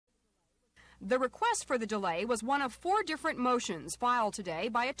The request for the delay was one of 4 different motions filed today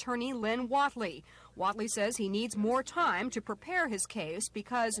by attorney Lynn Whatley. Whatley says he needs more time to prepare his case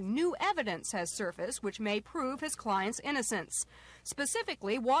because new evidence has surfaced which may prove his client's innocence.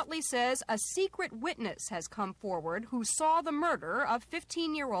 Specifically, Whatley says a secret witness has come forward who saw the murder of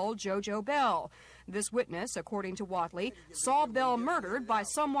 15-year-old Jojo Bell. This witness, according to Whatley, saw Bell murdered by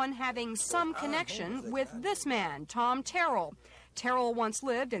someone having some connection with this man, Tom Terrell. Terrell once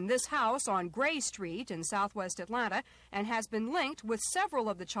lived in this house on Gray Street in southwest Atlanta and has been linked with several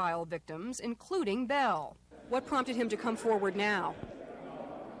of the child victims, including Bell. What prompted him to come forward now?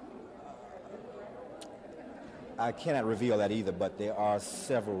 I cannot reveal that either, but there are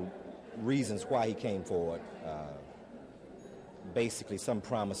several reasons why he came forward. Basically, some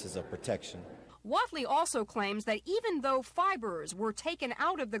promises of protection. Whatley also claims that even though fibers were taken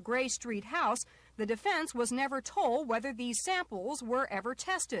out of the Gray Street house, the defense was never told whether these samples were ever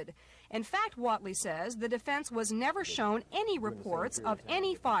tested. In fact, Whatley says the defense was never shown any reports of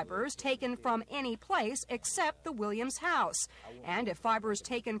any fibers taken from any place except the Williams house. And if fibers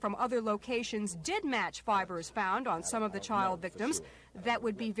taken from other locations did match fibers found on some of the child victims, that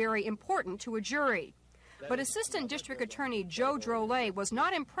would be very important to a jury. But Assistant District Attorney Joe Drolet was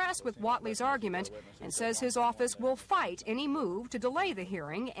not impressed with Whatley's argument and says his office will fight any move to delay the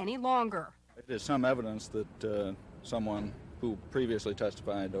hearing any longer. There's some evidence that someone who previously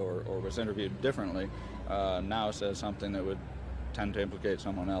testified or was interviewed differently now says something that would tend to implicate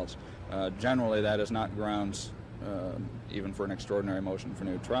someone else. Generally, that is not grounds even for an extraordinary motion for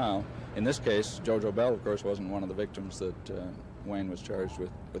new trial. In this case, Jojo Bell, of course, wasn't one of the victims that Wayne was charged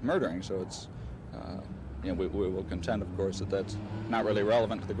with murdering, so it's we will contend, of course, that that's not really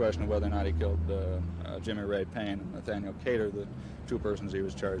relevant to the question of whether or not he killed Jimmy Ray Payne and Nathaniel Cater, the 2 persons he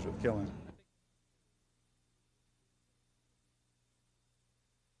was charged with killing.